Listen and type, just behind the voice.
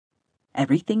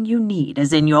"Everything you need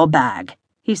is in your bag,"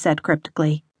 he said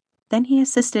cryptically. Then he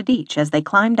assisted each as they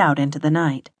climbed out into the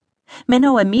night.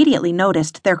 Minno immediately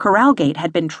noticed their corral gate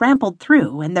had been trampled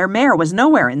through and their mare was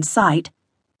nowhere in sight.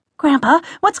 "Grandpa,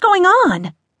 what's going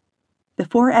on?"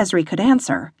 Before Esri could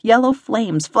answer, yellow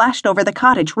flames flashed over the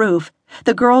cottage roof.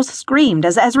 The girls screamed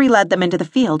as Esri led them into the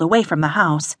field away from the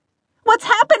house. "What's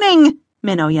happening?"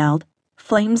 Minno yelled.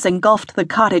 Flames engulfed the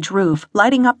cottage roof,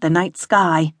 lighting up the night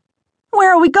sky.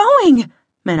 "Where are we going?"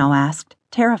 Minno asked,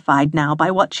 terrified now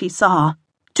by what she saw.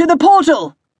 "To the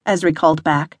portal!" Esri called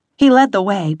back. He led the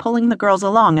way, pulling the girls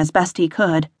along as best he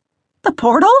could. "The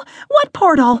portal? What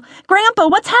portal? Grandpa,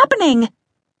 what's happening?"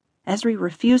 Esri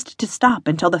refused to stop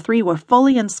until the three were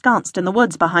fully ensconced in the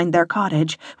woods behind their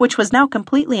cottage, which was now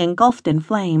completely engulfed in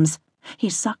flames. He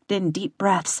sucked in deep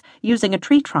breaths, using a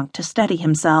tree trunk to steady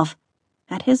himself.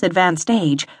 At his advanced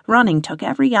age, running took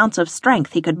every ounce of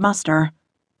strength he could muster.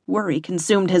 Worry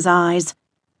consumed his eyes.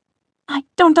 "I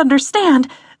don't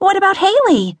understand. What about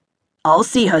Haley?" "I'll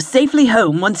see her safely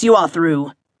home once you are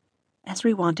through."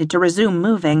 Esri wanted to resume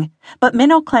moving, but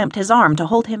Minno clamped his arm to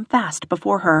hold him fast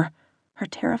before her. Her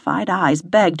terrified eyes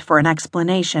begged for an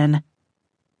explanation.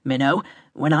 "Minno,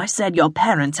 when I said your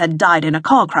parents had died in a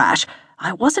car crash,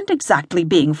 I wasn't exactly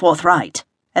being forthright,"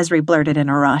 Esri blurted in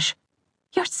a rush.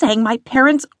 "You're saying my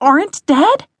parents aren't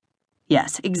dead?"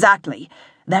 "Yes, exactly.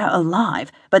 They're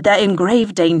alive, but they're in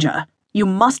grave danger. You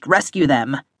must rescue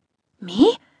them."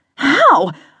 "Me?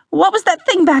 How? What was that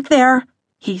thing back there?"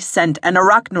 "He sent an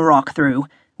arachnarok through.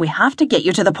 We have to get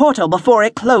you to the portal before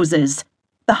it closes."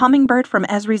 The hummingbird from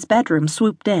Esri's bedroom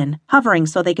swooped in, hovering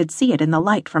so they could see it in the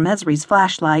light from Esri's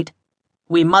flashlight.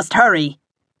 "We must hurry."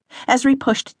 Esri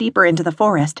pushed deeper into the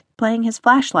forest, playing his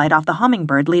flashlight off the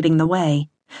hummingbird leading the way.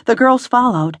 The girls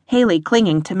followed, Haley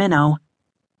clinging to Minno.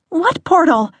 "What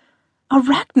portal?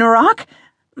 Arachnarok?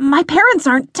 My parents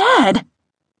aren't dead."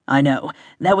 "I know.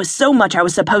 There was so much I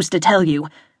was supposed to tell you,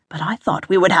 but I thought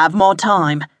we would have more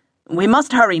time. We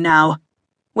must hurry now."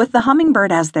 With the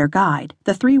hummingbird as their guide,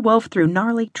 the three wove through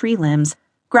gnarly tree limbs,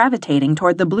 gravitating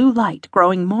toward the blue light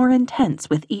growing more intense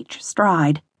with each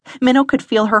stride. Minno could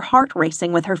feel her heart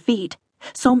racing with her feet.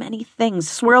 So many things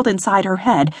swirled inside her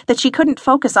head that she couldn't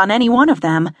focus on any one of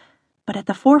them. But at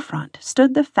the forefront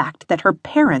stood the fact that her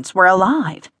parents were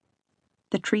alive.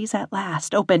 The trees at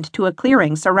last opened to a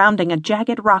clearing surrounding a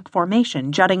jagged rock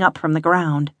formation jutting up from the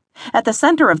ground. At the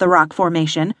center of the rock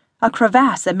formation, a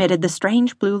crevasse emitted the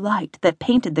strange blue light that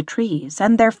painted the trees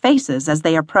and their faces as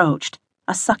they approached.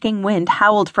 A sucking wind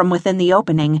howled from within the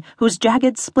opening, whose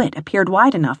jagged split appeared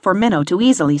wide enough for Minno to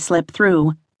easily slip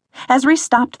through. Esri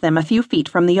stopped them a few feet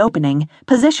from the opening,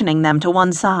 positioning them to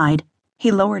one side. He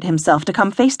lowered himself to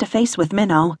come face to face with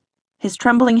Minno. His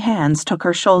trembling hands took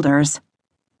her shoulders.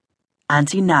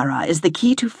 "Auntie Nara is the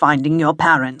key to finding your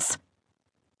parents."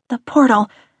 "The portal.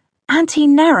 Auntie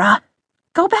Nara.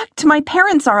 Go back to my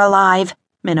parents are alive,"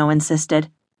 Minno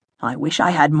insisted. "I wish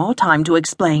I had more time to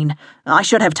explain. I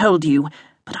should have told you,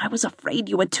 but I was afraid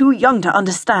you were too young to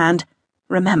understand.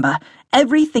 Remember,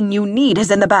 everything you need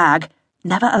is in the bag.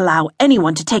 Never allow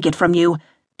anyone to take it from you.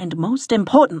 And most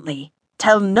importantly,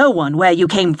 tell no one where you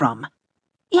came from."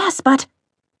 "Yes, but—"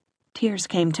 Tears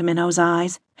came to Minno's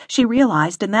eyes. She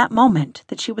realized in that moment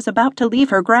that she was about to leave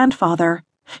her grandfather.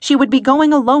 She would be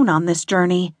going alone on this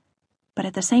journey. But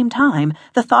at the same time,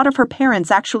 the thought of her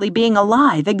parents actually being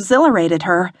alive exhilarated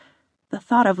her. The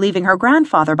thought of leaving her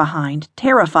grandfather behind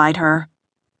terrified her.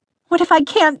 "What if I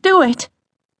can't do it?"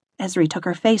 Esri took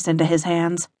her face into his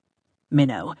hands.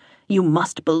 "Minno, you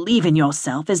must believe in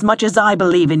yourself as much as I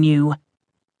believe in you."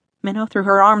 Minno threw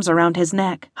her arms around his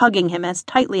neck, hugging him as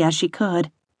tightly as she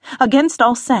could. Against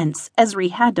all sense,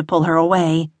 Esri had to pull her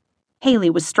away. Haley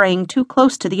was straying too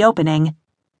close to the opening.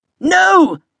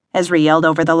 "No!" Esri yelled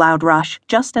over the loud rush,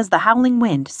 just as the howling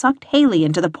wind sucked Haley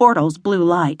into the portal's blue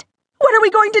light. "What are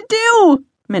we going to do?"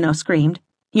 Minno screamed.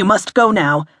 "You must go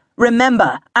now.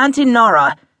 Remember, Auntie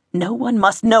Nara. No one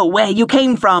must know where you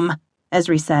came from,"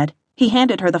 Esri said. He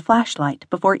handed her the flashlight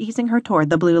before easing her toward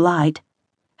the blue light.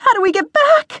 "How do we get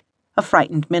back?" A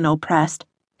frightened Minno pressed.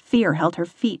 Fear held her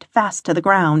feet fast to the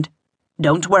ground.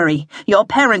 "Don't worry. Your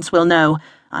parents will know.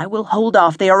 I will hold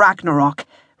off the arachnarok.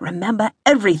 Remember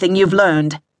everything you've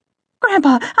learned."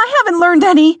 "Grandpa, I haven't learned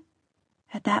any."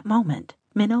 At that moment,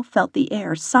 Minno felt the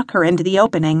air suck her into the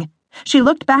opening. She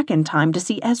looked back in time to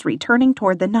see Esri turning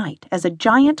toward the night as a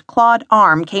giant clawed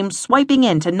arm came swiping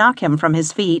in to knock him from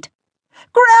his feet.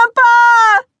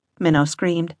 "Grandpa!" Minno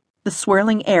screamed. The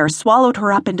swirling air swallowed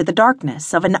her up into the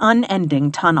darkness of an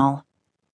unending tunnel.